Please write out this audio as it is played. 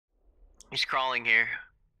He's crawling here.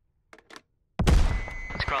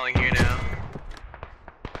 He's crawling here now.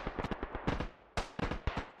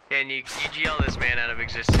 Can you GL this man out of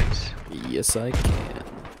existence? Yes, I can.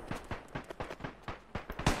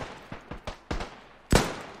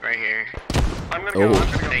 Right here. I'm gonna go.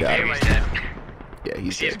 I'm gonna go. got him. He's dead. Yeah,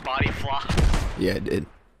 he's See his dead. body flop. Yeah, it did.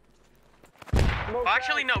 Well,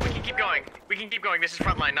 actually, no. We can keep going. We can keep going. This is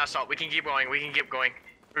front line, not assault. We can keep going. We can keep going.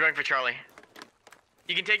 We're going for Charlie.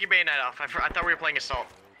 You can take your bayonet off. I thought we were playing assault.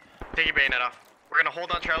 Take your bayonet off. We're gonna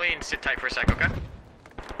hold on Charlie and sit tight for a sec, okay?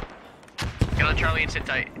 Get on Charlie and sit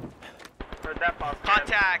tight. Heard that, boss.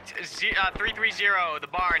 Contact 330. The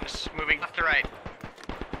barns moving left to right.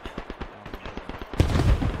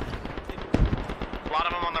 A lot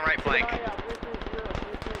of them on the right flank.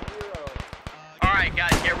 Alright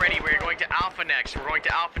guys, get ready. We're going to Alpha next. We're going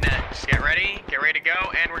to Alpha next. Get ready to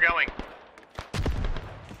go, and we're going.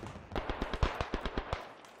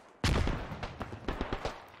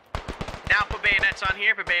 Now put bayonets on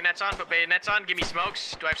here, put bayonets on. Give me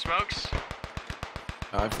smokes. Do I have smokes?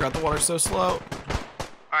 I forgot the water's so slow.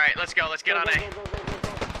 Alright, let's go. Let's get on A.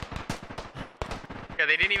 Yeah,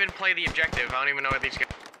 they didn't even play the objective. I don't even know where these guys.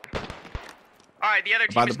 Alright, the other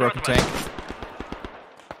team By the is broken northwest. tank.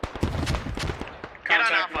 Get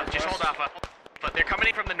on Alpha. Just hold Alpha. But they're coming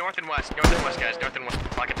in from the north and west. North and west, guys. North and west.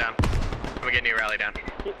 Lock it down. We get a new rally down.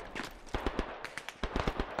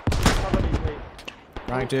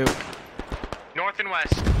 Trying to. North and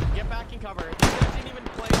west. Get back in cover. You guys didn't even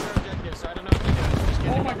play your objective, so I don't know what you're doing. Just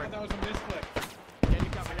get in cover. God, that was a misclick. Get in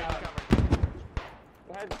cover, get in cover.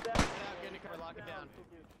 Get in cover, lock it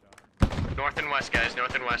down. North and west, guys.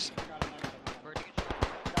 North and west.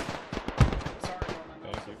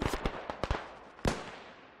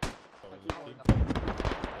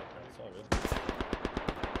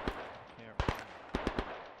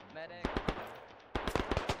 Medic.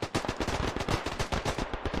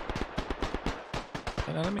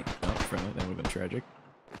 An enemy? Oh, friendly. That would have been tragic.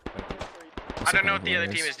 I don't know what the other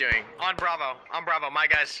team is doing. On Bravo. On Bravo. My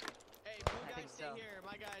guys. Hey, blue guys, stay here.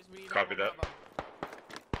 My guys, we need Copy that.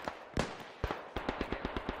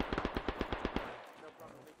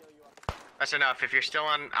 That's enough. If you're still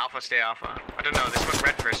on Alpha, stay Alpha. I don't know. This went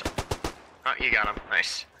red first. Oh, you got him.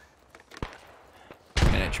 Nice.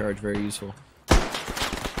 Minute charge, very useful.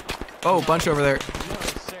 Oh, bunch over there. No,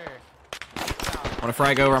 sir. Want to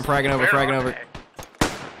frag over? I'm fragging over, Where fragging are over. they?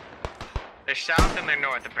 They're south and they're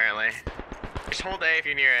north, apparently. Just hold A if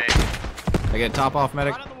you're near A. I get top off,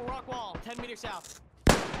 medic. Right on the rock wall, 10 meters south.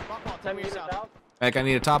 Rock wall, 10 meters south. Medic, I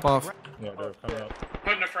need a top off. Yeah, they're coming up.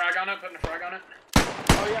 Putting a frag on it.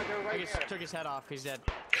 Oh yeah, they're right here. Took his head off, he's dead.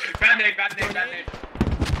 Bad nade.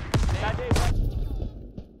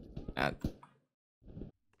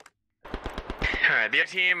 Alright, the other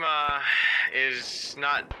team is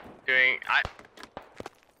not doing.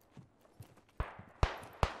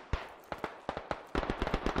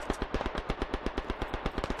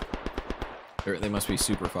 They must be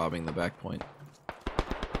super fobbing the back point.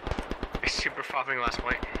 Super fobbing last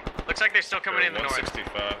point. Looks like they're still coming in the north.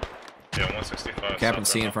 165. Yeah, 165. Captain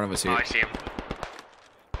C in front of us here. Oh, I see him.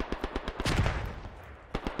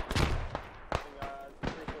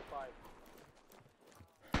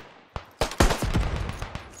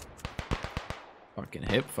 Fucking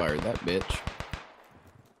hip fired that bitch.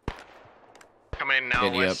 Coming in now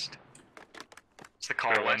Hit you up. west. It's the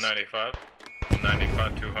call west. 195.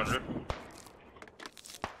 195, 200.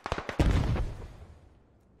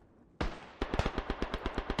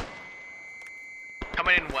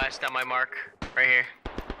 Coming in west on my mark. Right here.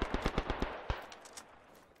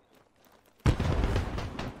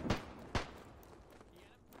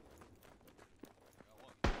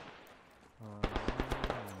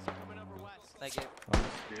 Thank you.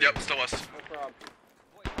 Yep, still west. No problem.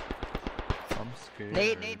 I'm scared.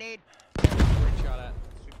 Nade. Shot at.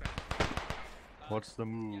 What's the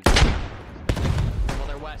move? Well,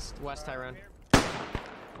 they're west, Tyrone.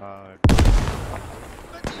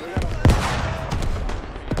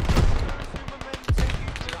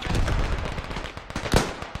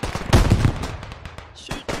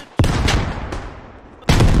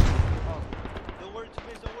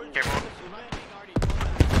 Careful.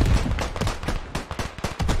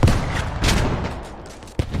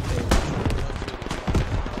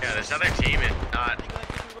 Yeah, this other team is not.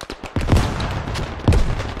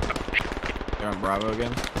 They're on Bravo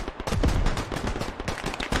again.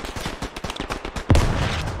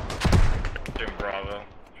 Doing Bravo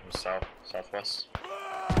from southwest.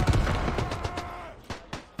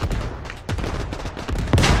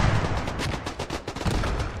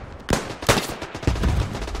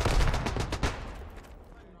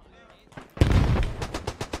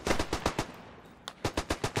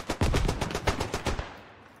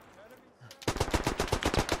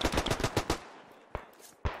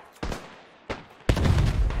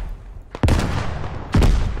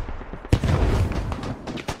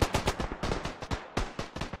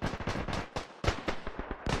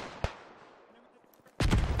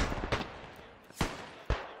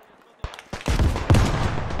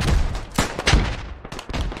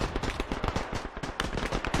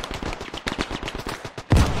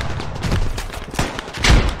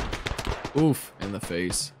 Oof, in the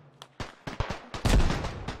face.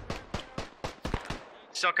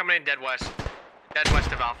 Still coming in dead west. Dead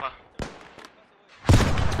west of Alpha.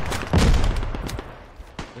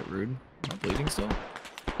 A bit rude. Am I bleeding still?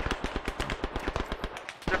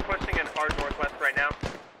 They're pushing in hard northwest right now.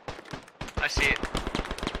 I see it.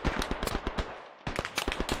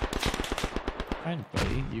 Fine,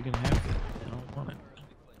 buddy. You can have it. I don't want it.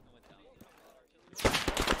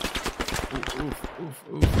 Oof, oof, oof,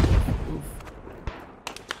 oof, oof.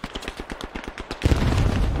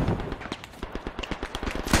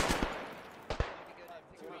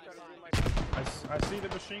 I see the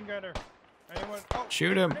machine gunner. Anyone? Oh,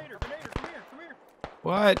 Shoot him. Grenadier, grenadier, come here, come here.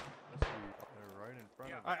 What? Right in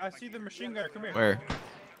front of I see the machine gunner. Come here. Where?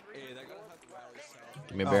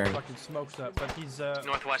 Give me a bearing. Fucking smoke's up, but he's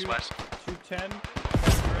Northwest west. 210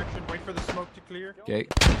 direction. Wait for the smoke to clear. Okay.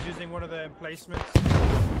 He's using one of the emplacements.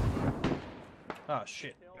 Oh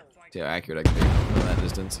shit. See how accurate I can be from that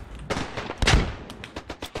distance.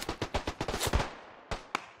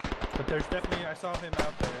 But there's definitely, I saw him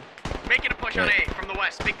out there. Making a push on A from the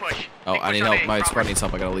west. Big push. Oh, Big I push need on help. A, My proper. squad needs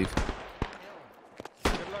help. I gotta leave.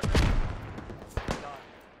 Good luck.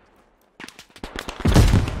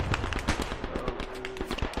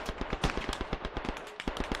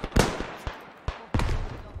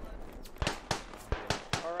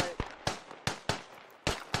 Alright.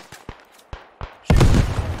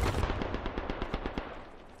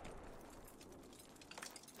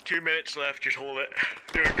 2 minutes left. Just hold it.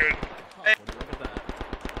 Doing good. Hey.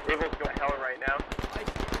 Evil's going hell right now.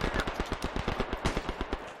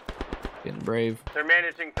 Getting brave. They're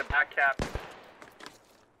managing to back cap.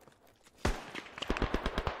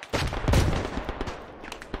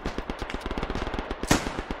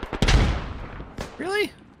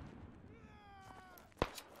 Really?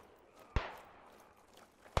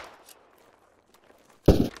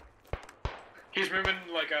 He's moving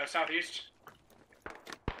like southeast.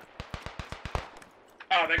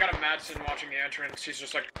 Oh, they got a Madsen watching the entrance. He's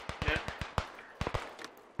just like, yeah.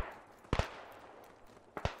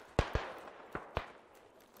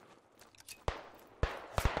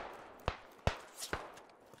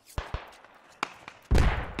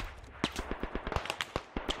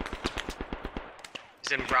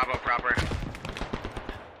 He's in Bravo proper.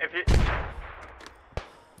 If you...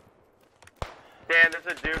 Dan, there's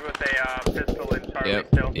a dude with a pistol in Charlie Yep.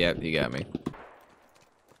 still. Yep. You got me.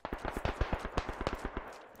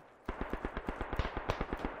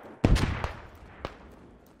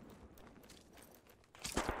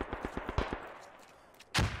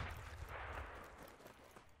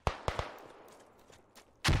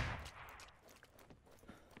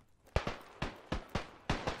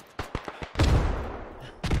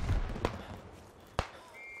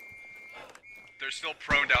 They're still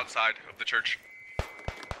proned outside of the church.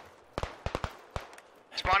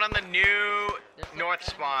 Spawn on the new north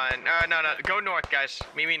spawn. No. Go north, guys.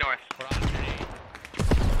 Meet me north.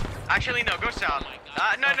 Actually, no. Go south.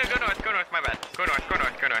 No. Go north. Go north. My bad. Go north. Go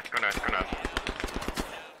north. Go north. Go north. Go north.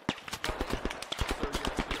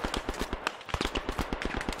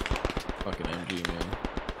 Fucking MG, man.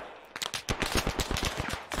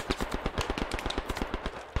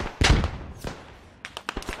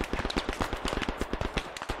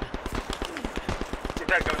 He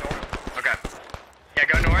said go north. Okay. Yeah,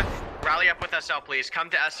 go north. Rally up with SL, please. Come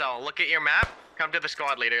to SL. Look at your map. Come to the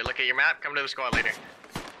squad leader. Look at your map. Come to the squad leader.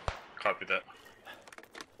 Copy that.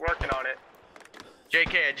 Working on it.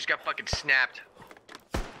 JK, I just got fucking snapped.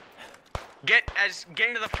 Get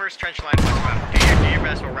into the first trench line westbound. Do your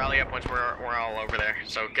best. We'll rally up once we're all over there.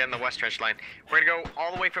 So get in the west trench line. We're gonna go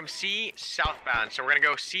all the way from C southbound. So we're gonna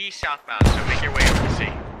go C southbound. So make your way up to C.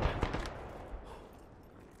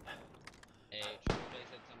 Hey, should we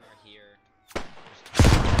place it somewhere here?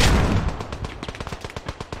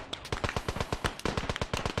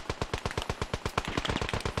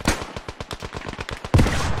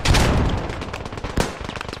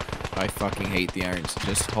 I fucking hate the irons.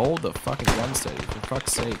 Just hold the fucking gun steady, for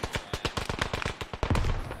fuck's sake.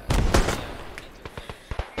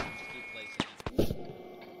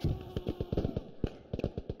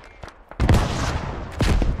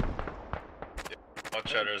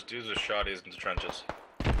 Watch out, there's dudes with shotties in the trenches.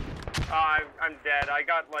 I'm dead. I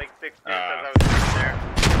got like 6 dudes as I was sitting there.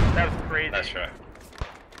 That was crazy. That's right.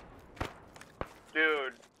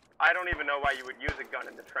 Dude, I don't even know why you would use a gun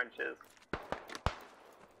in the trenches.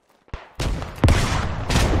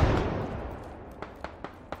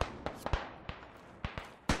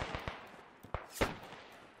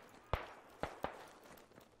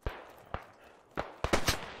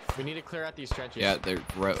 We need to clear out these trenches. Yeah, they're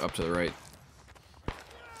right up to the right.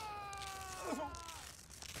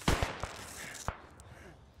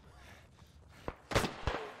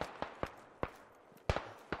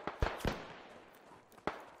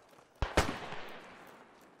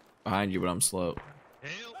 behind you, but I'm slow.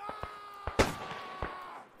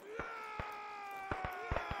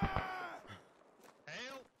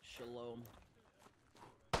 Shalom.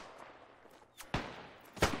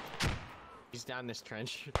 He's down this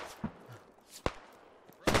trench.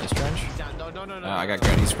 This trench? He's down. No. I got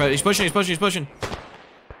grenade. He's pushing.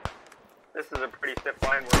 This is a pretty stiff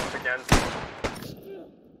line we're up against.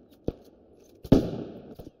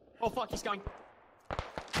 Oh fuck, he's coming.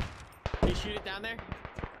 Can you shoot it down there?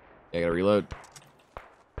 Yeah, I gotta reload.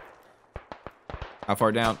 How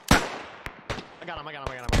far down? I got him.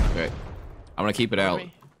 Okay. I'm gonna keep it out.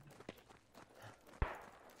 Me.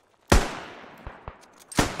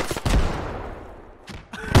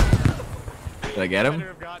 Did I get him? Better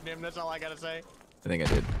have gotten him, that's all I gotta say. I think I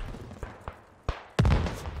did.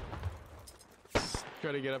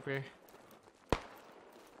 Try to get up here.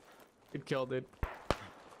 Good kill, dude.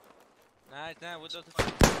 Nice, what does it?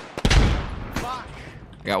 Fuck!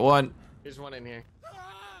 I got one. There's one in here.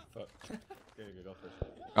 Fuck. Okay, go first.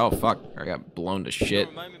 Oh fuck! I got blown to shit.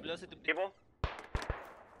 Remind me, bless it to People?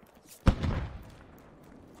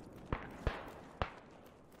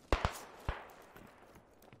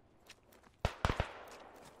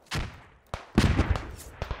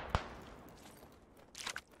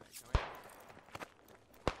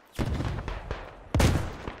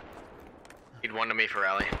 Need one to me for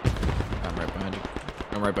rally. I'm right behind you.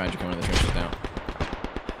 I'm right behind you, coming in the trenches now.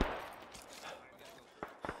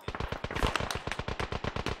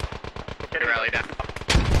 Get rally down.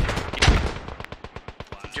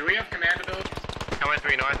 Do we have command ability? Coming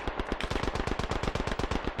 3 north.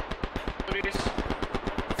 Please.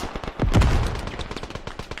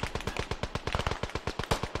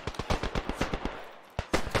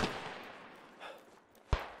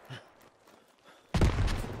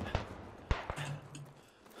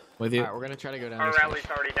 With you. Alright, we're gonna try to go down Our this rally's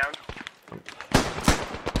already down. trench.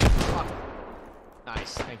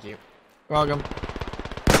 Nice, thank you. Welcome.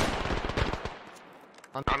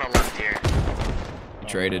 On the left here. You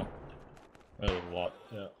traded. Oh, a lot.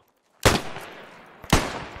 Yeah.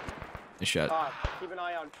 Nice shot. Keep an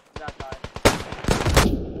eye on that guy.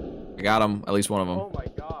 I got him. At least one of them. Oh my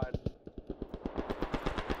god.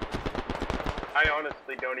 I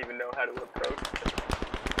honestly don't even know how to approach.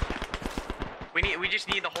 We just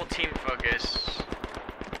need the whole team focus.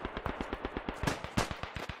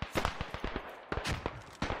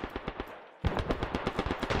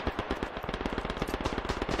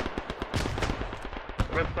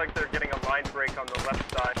 Looks like they're getting a line break on the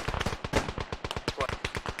left side.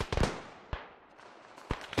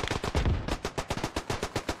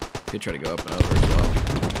 Could try to go up and over as well.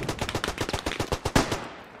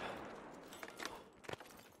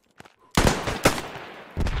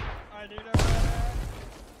 I need a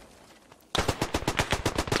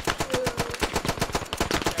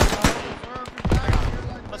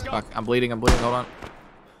Let's go! Fuck, I'm bleeding, hold on.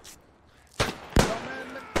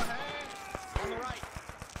 On the right!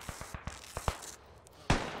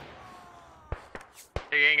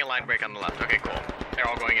 They're getting a line break on the left. Okay, cool. They're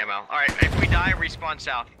all going ML. Alright, if we die, respawn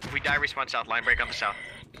south. If we die, respawn south. Line break on the south.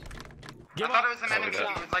 Give I thought up. it was an enemy.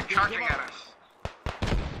 Stop. It was like Give charging up. at us.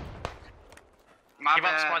 Give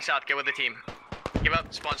up, spawn south. Get with the team. Give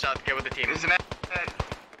up, spawn south. Get with the team.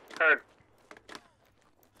 Heard.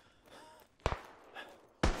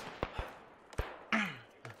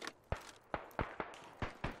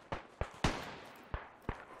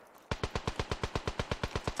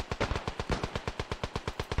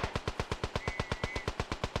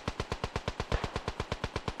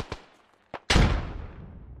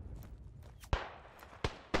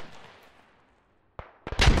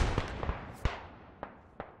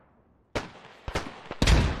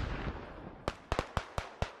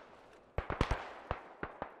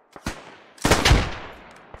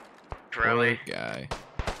 Rally. Poor guy.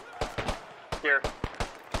 Here.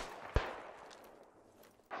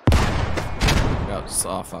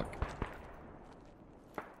 Oh fuck.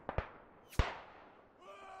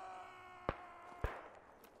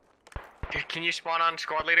 Can you spawn on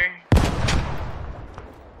squad leader?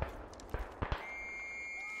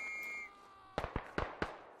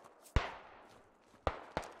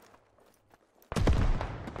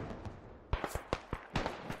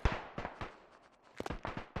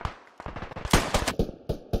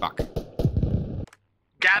 Fuck.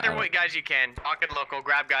 Gather what guys you can. Talk it local.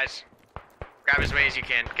 Grab guys. Grab as many as you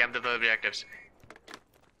can. Get them to the objectives.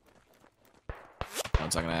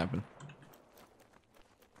 That's not gonna happen.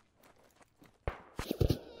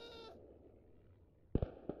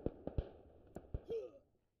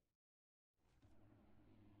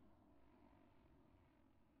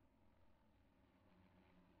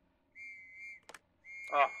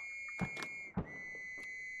 Oh,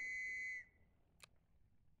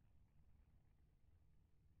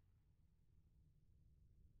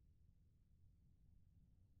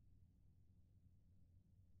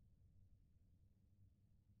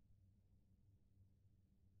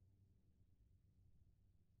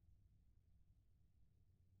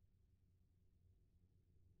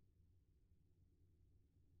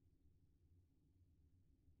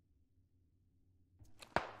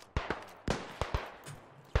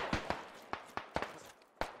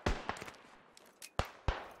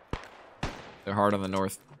 They're hard on the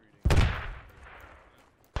north.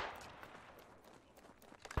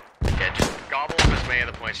 Yeah, just gobble up as many of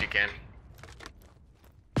the points you can.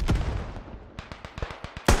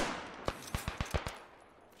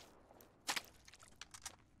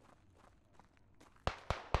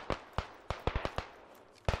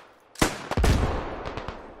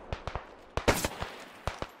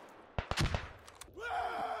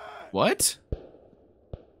 What?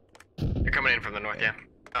 You're coming in from the north, yeah.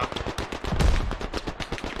 Oh.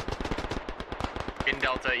 In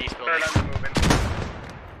Delta, east building. Third, I'm moving.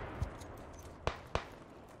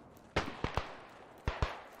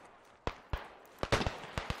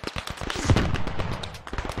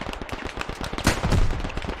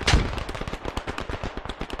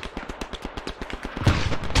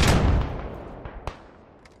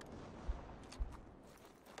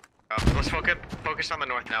 Let's focus on the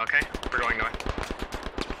north now, okay? We're going north.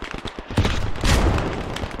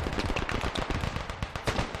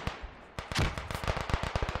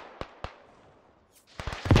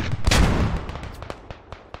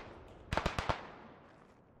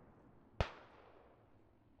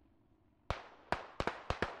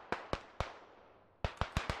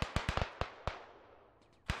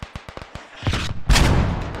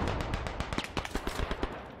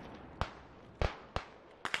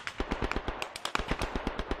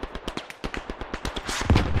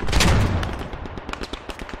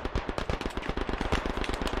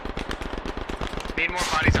 Need more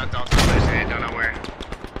bodies on Delta, but I don't know where.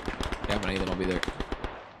 Yeah, but Nathan will be there.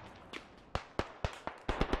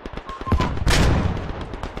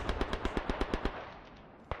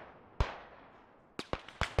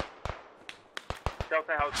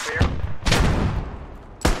 Delta house clear.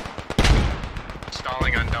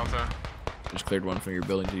 Stalling on Delta. Just cleared one from your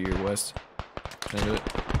building to your west. Can I do it?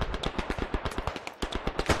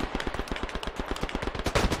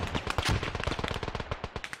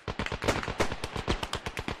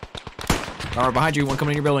 Alright, behind you, one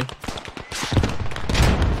coming in your building.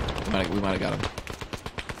 We might have got him.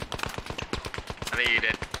 I think you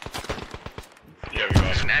did. Yeah, we got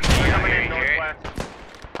There's him. an MG Coming in here. northwest.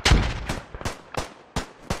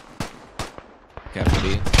 Captain B.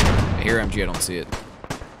 I hear MG, I don't see it.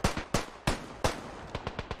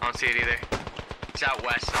 I don't see it either. It's out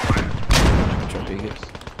west somewhere. Try to peek it.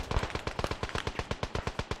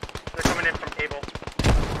 They're coming in from cable.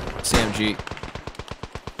 CMG,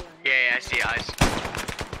 Yeah, I see eyes.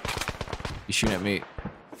 he's shooting at me.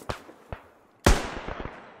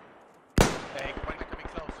 Hey, when they're coming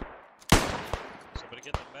close. Somebody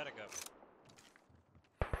get the medic up.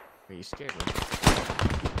 Are you scared, man?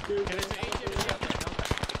 Can I say agent? Yeah,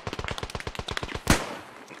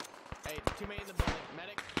 hey, too many in the building.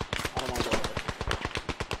 Medic. I don't want to go over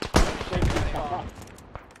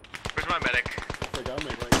Where's my medic? there. Go,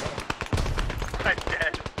 make right go. I'm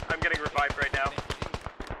dead. I'm getting revived right now.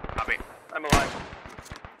 Copy. I'm alive.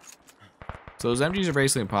 So those MGs are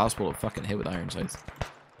basically impossible to fucking hit with iron sights.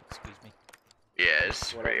 Excuse me. Yeah,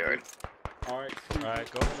 it's What pretty up, hard. Alright,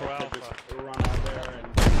 Alright, go for Just Alpha. run out there and...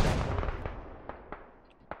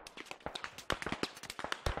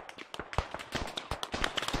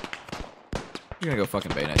 You're gonna go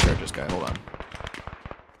fucking bayonet charge this guy, hold on.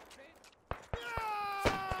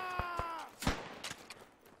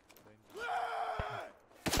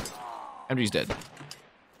 MG's dead.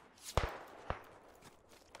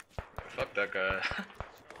 Fuck that guy.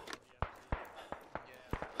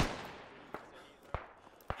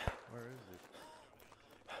 Where is it?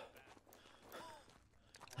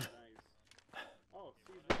 Oh,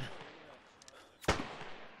 see,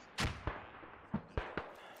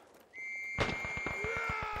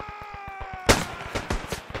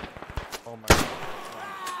 Oh my god.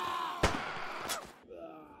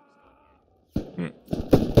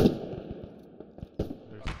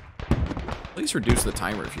 At least reduce the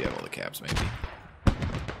timer if you have all the caps, maybe.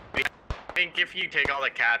 I think if you take all the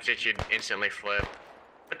caps, it should instantly flip.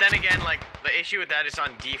 But then again, like, the issue with that is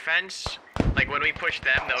on defense. Like, when we push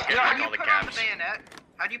them, they'll get like, all the caps.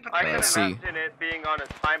 How do you put I I can can see. imagine it being on a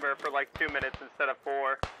timer for like 2 minutes instead of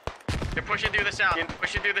 4. They're pushing through the south.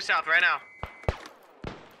 Pushing through the south right now.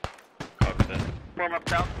 Copy that. Form up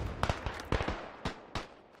south.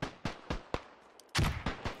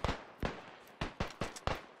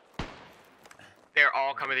 They're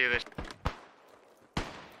all coming through this.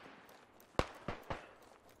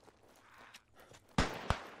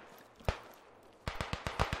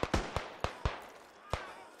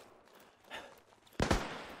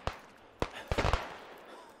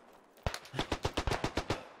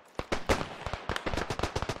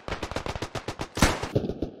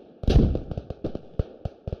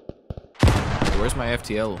 Where's my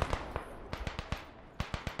FTL?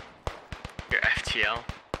 TL.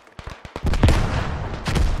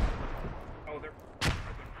 Oh, they're pushing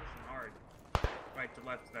hard. Right to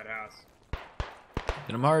left of that house.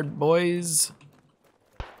 Hit 'em hard, boys.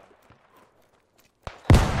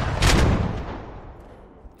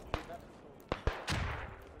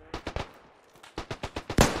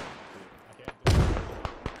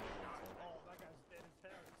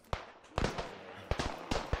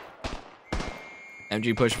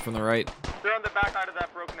 MG pushing from the right. They're on the back side of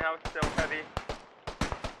that broken house, still heavy.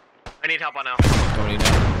 I need help on now. Coming in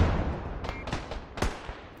now.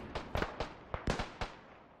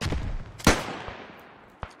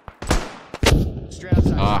 Straight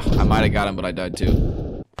outside. Ah, I might have got him, but I died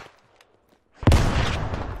too.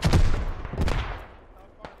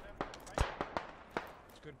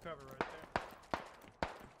 It's good cover right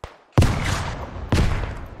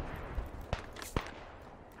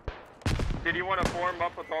there. Did you want to form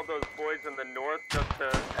up with all those boys in the north just to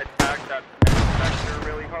attack that next sector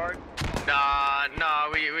really hard? Nah,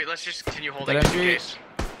 we let's just continue holding That just in MG? case.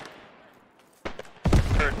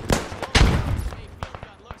 Or- Hey, field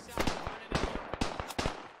gun, look south.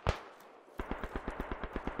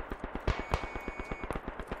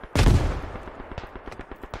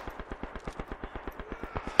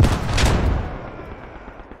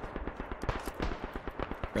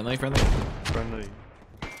 Friendly, friendly. Friendly.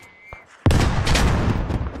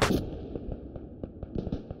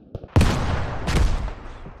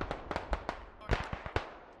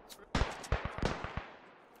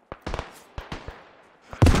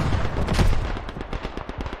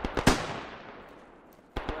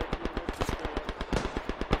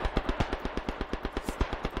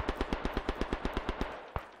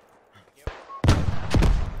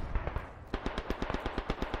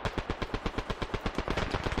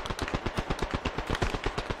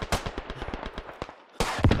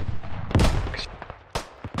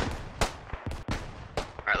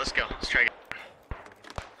 Alright, let's go. Let's try again.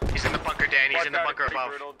 He's in the bunker, Dan. He's in the Watch out, bunker it's pretty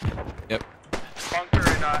above. brutal. Yep. Bunker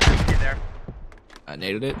and empty there. I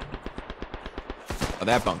naded it. Oh,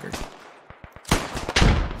 that bunker.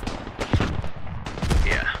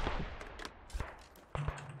 Yeah.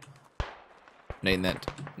 Name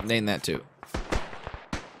that too.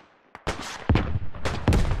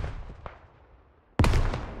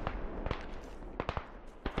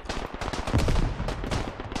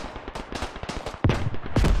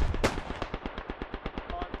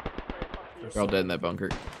 They're all dead in that bunker.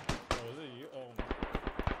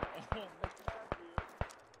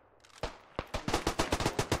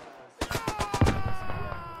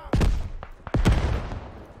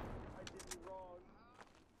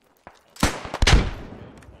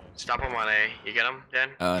 Stop him on A. You get him, Dan?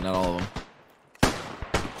 Not all of them.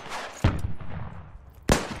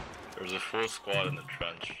 There's a full squad in the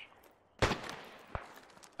trench.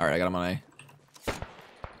 Alright, I got him on A.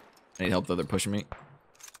 I need help though, they're pushing me.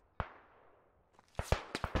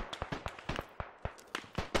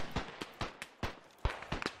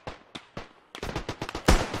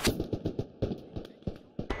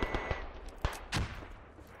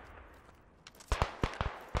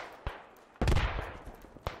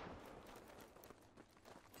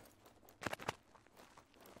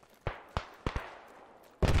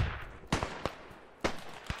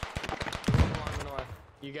 Along the north.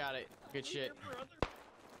 You got it. Good shit.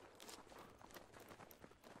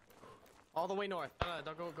 All the way north.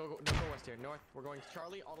 Don't go west here. North. We're going to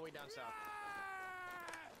Charlie. All the way down south.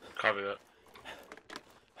 Copy that.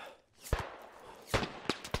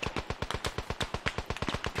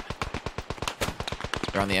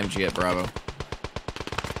 They're on the MG at Bravo. Thank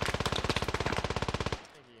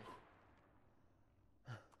you.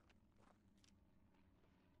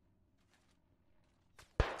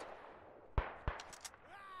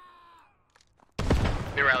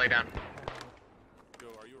 New rally down. Good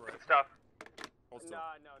stuff. No,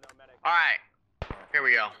 medic. Alright. Here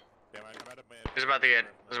we go. This is about to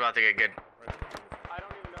get good. I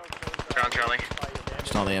don't even know if those They're on Charlie.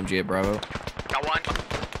 Just on the MG at Bravo. Got one.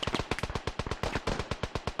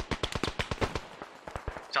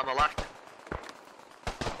 It's on the left.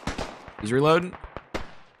 He's reloading.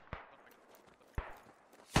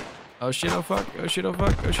 Oh shit, oh fuck, oh shit, oh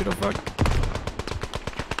fuck, oh shit, oh fuck.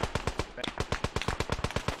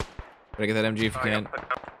 Gotta get that MG if you can.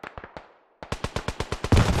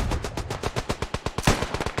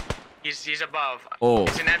 He's above. Oh.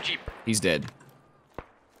 It's an MG. He's dead.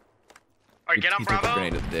 Alright, get on He took a Bravo.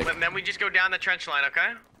 grenade to the dick. And then we just go down the trench line,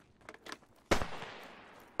 okay?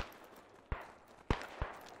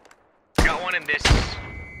 Got one in this.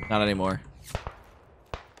 Not anymore.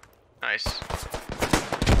 Nice.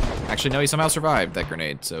 Actually, no, he somehow survived that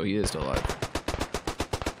grenade, so he is still alive.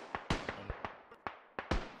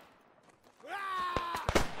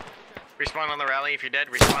 respawn on the rally. If you're dead,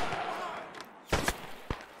 respawn.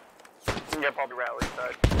 Yep, I'll be rally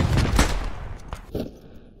side.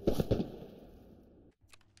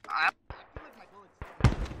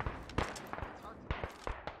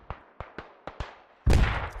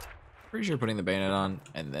 Pretty sure putting the bayonet on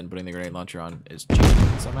and then putting the grenade launcher on is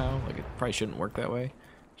cheating somehow. Like, it probably shouldn't work that way. You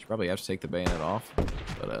should probably have to take the bayonet off.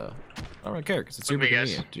 But, I don't really care, because it's super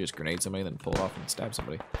convenient to just grenade somebody, then pull it off and stab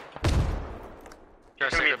somebody.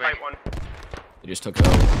 It's gonna be a fight one. They just took it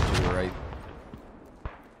out to your right.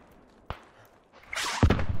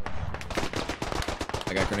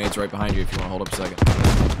 I got grenades right behind you if you want to hold up a second.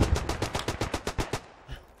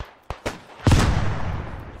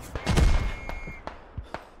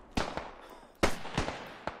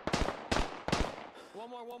 One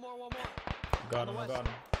more. Got him, I got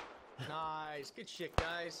him. Nice. Good shit,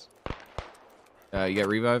 guys. You got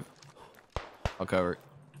revive? I'll cover it.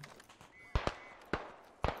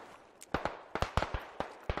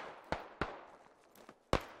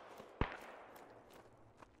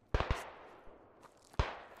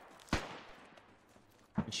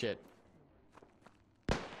 Good shit.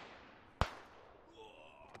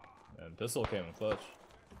 And pistol came in clutch.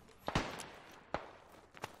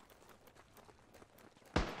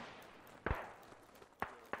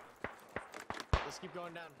 Let's keep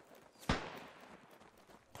going down.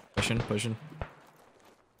 Pushing.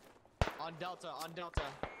 On Delta.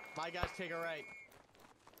 My guys take a right.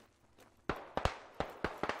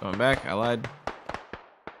 Going back, I lied.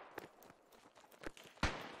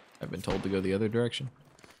 I've been told to go the other direction.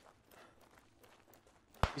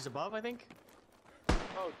 He's above, I think.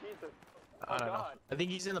 Oh, Jesus. I don't know. I think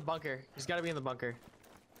he's in the bunker. He's got to be in the bunker.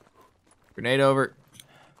 Grenade over.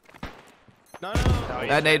 No.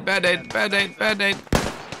 Bad nade. Now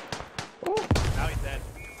he's dead.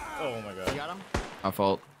 Oh my god. You got him? My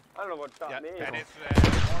fault. I don't know what shot me. And it's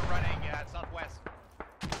more running southwest.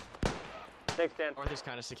 Thanks, Dan. North is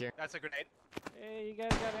kind of secure. That's a grenade. Hey, you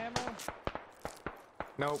guys got ammo?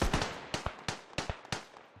 Nope.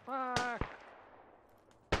 Fuck.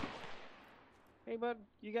 Hey, bud,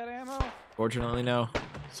 you got ammo? Fortunately, no.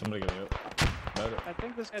 Somebody get it. I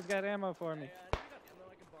think this guy's got ammo for me.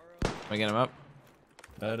 Can I get him up?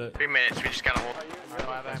 3 minutes. We just gotta hold. I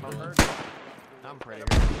don't have ammo. I'm pretty.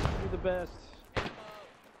 You're the best.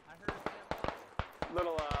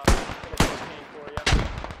 Little cocaine for you.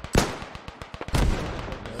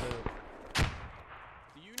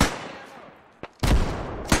 Do you need ammo?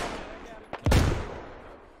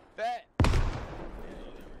 Bet.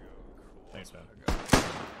 Thanks, man.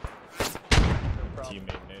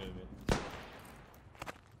 Teammate native it.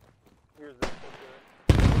 Here's this.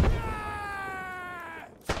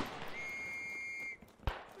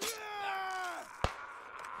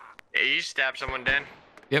 Yeah, you stabbed someone, Dan.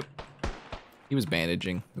 Yep. He was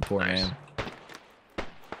bandaging, the poor man.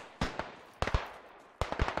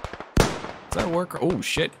 Does that work? Oh,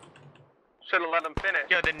 shit. Should have let him finish.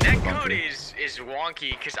 Yo, the net code is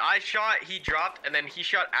wonky, because I shot, he dropped, and then he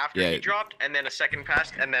shot after he dropped, and then a second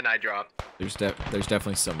passed, and then I dropped. There's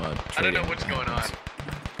definitely some I don't know trading what's going on. happens.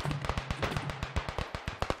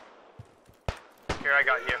 Here, I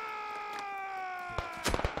got you.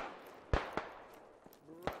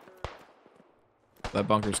 That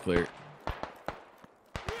bunker's clear.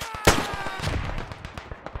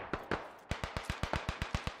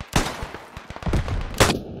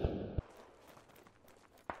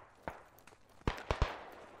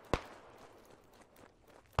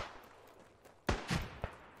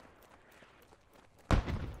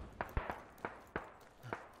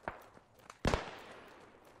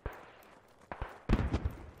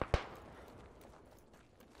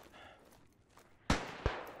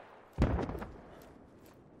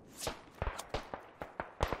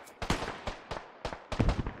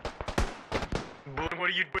 What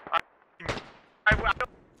are you doing? I don't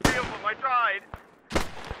feel them. I tried.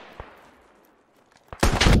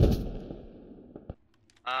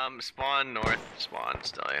 Spawn north. Spawn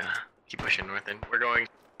still, yeah. Keep pushing north in. We're going.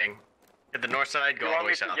 Hit the north side, go You all the want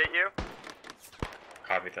way me south. to get you?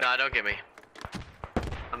 Copy that. Nah, don't get me.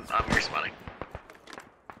 I'm respawning.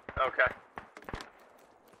 Okay.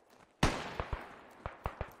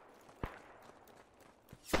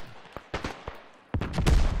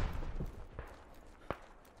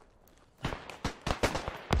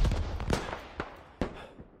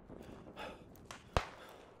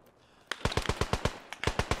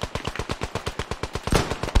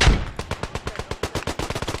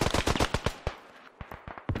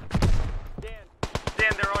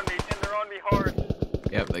 Dan, they're on me. Dan, they're on me hard.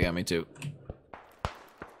 Yep, they got me too.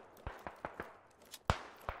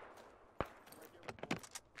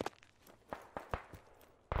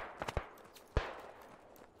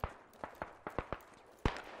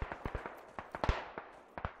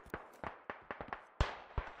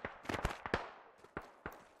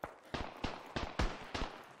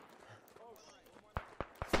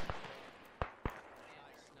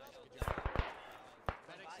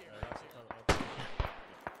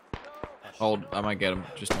 Hold, I might get him.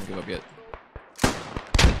 Just don't give up yet.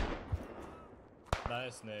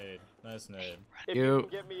 Nice nade. Nice nade. If you can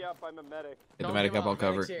get me up, I'm a medic. Get the medic up, I'll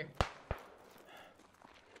cover.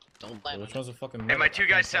 Don't blame Which one's a fucking Hey, my medic? 2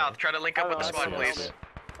 guys south. Try to link up with the squad, please.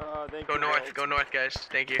 Go north. Go north, guys.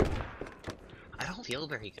 Thank you. I don't feel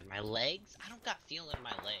very good. My legs? I don't got feel in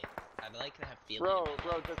my legs. I like to have feeling.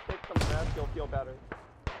 Bro, just take some meth, you'll feel better.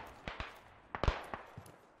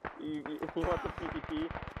 You want the PPP?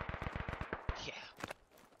 Yeah.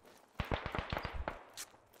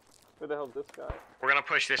 Where the hell's this guy? We're gonna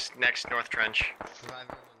push this next north trench.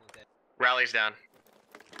 Rally's down.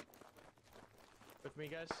 With me,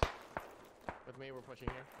 guys. With me, we're pushing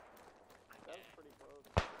here. That was pretty close.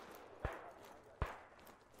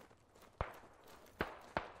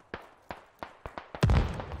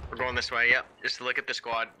 We're going this way, yep. Just look at the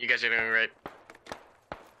squad. You guys are doing great.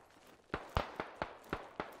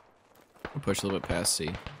 I'll push a little bit past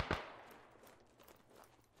C.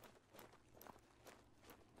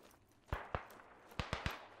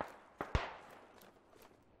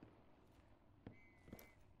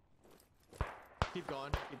 Keep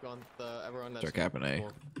going. Keep going. Everyone that's Start capping A.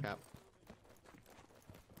 Cap.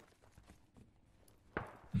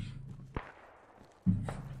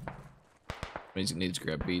 Needs to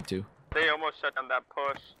grab B too. They almost shut down that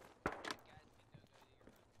push.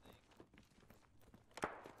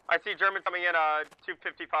 I see German coming in,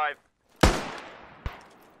 255.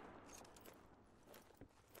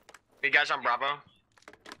 You guys on Bravo?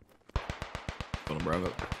 Going to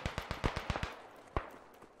Bravo.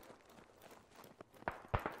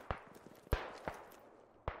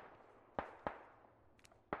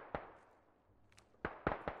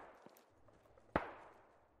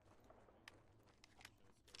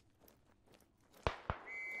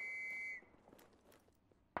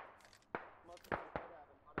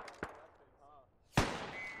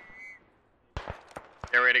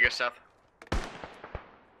 Get ready to go south.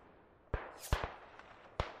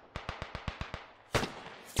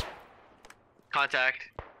 Contact.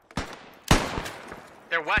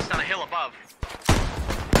 They're west on a hill above.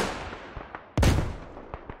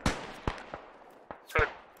 Good.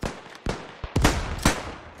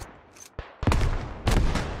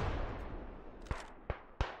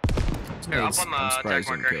 Here, up on the I'm surprised attack you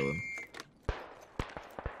didn't marker. kill him.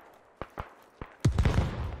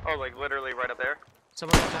 Oh, like literally right up there?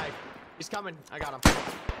 Someone got knife. He's coming. I got him.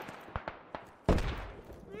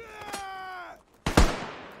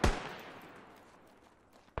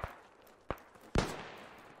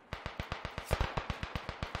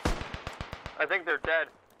 I think they're dead.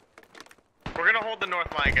 We're gonna hold the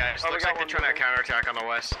north line, guys. Oh, we Looks got like they're one trying to moving. counterattack on the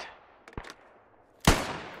west.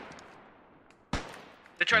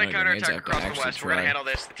 They're trying to No, grenades counterattack have to across the actually west. We're gonna try. handle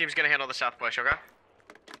this. The team's gonna handle the south push, okay?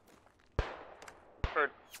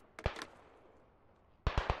 Heard.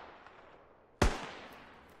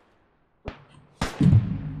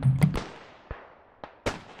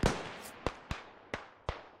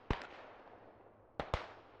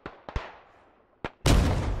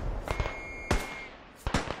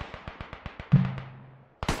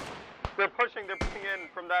 They're pushing in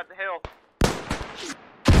from that hill.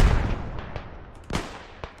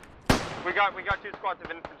 We got 2 squads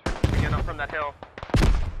of infantry pushing in up from that hill.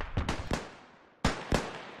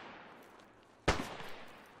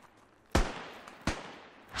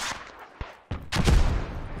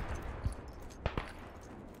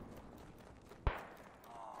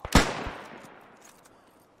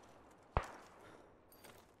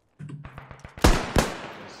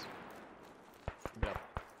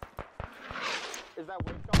 Is that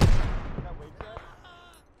weight gone? Is that weight dead?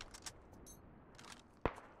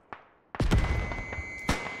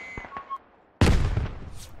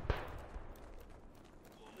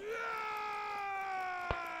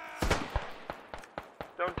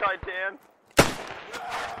 Don't die, Dan.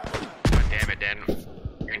 God damn it, Dan.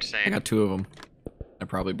 You're insane. I got 2 of them. I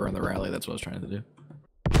probably burned the rally. That's what I was trying to do.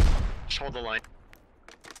 Just hold the line.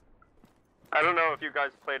 I don't know if you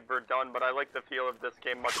guys played Verdun, but I like the feel of this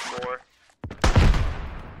game much more.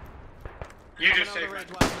 You just Coming saved on my the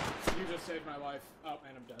ridge west. You just saved my life. Oh,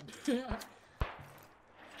 and I'm dead.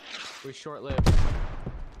 We're short-lived.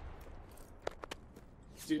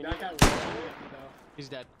 Dude, that guy was really hit me though. He's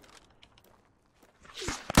dead.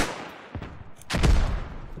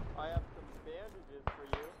 I have some bandages for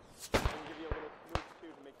you. I can give you a little smooth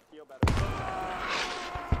too to make you feel better.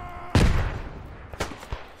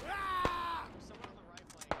 Someone on the right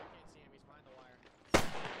flank. I can't see him. He's behind the wire.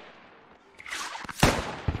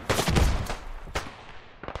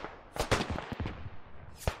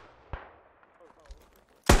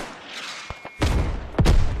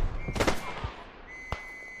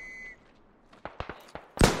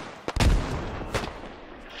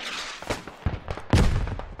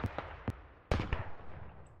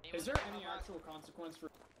 actual consequence for.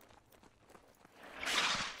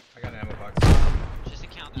 I got an ammo box. Just a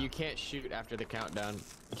countdown. You can't shoot after the countdown.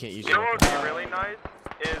 You can't use You know your what would be really nice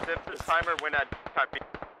is if the timer went at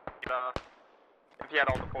if you had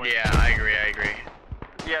all the points. Yeah, I agree.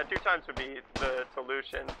 Yeah, 2 times would be the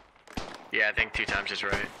solution. Yeah, I think 2 times is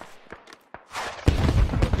right.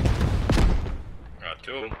 Got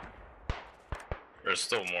 2 of them. There's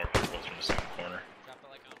still more people from the same corner. Drop it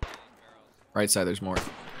like on barrels. Right side, there's more.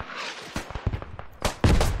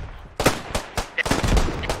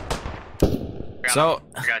 So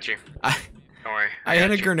I got you. I Don't worry. I had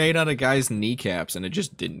got a you. grenade on a guy's kneecaps and it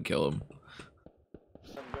just didn't kill him.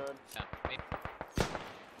 I'm good. Yeah, maybe.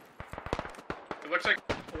 It looks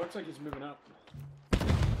like he's moving up.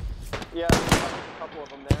 Yeah, there's a couple of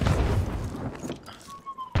them there.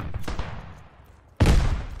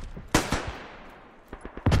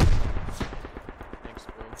 Thanks,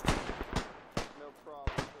 Will. No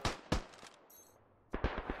problem.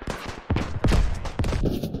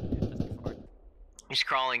 He's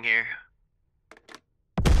crawling here.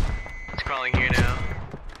 He's crawling here now.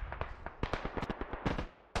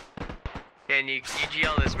 And you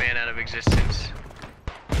GL this man out of existence.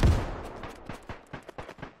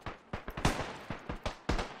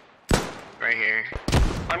 Right here.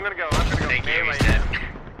 I'm gonna go Thank you, melee. he's dead.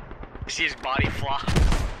 You see his body flop.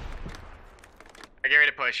 I get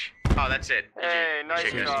ready to push. Oh, that's it. Hey, GG. nice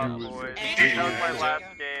Shit goes. job, boys. Hey. That was my last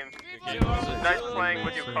game. Nice playing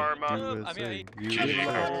with you, Karma.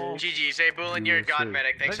 GG. Say, Boolin, you're a god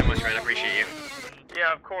medic. Thanks so much, man. I appreciate you.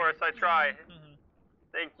 Yeah, of course, I try.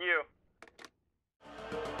 Thank you.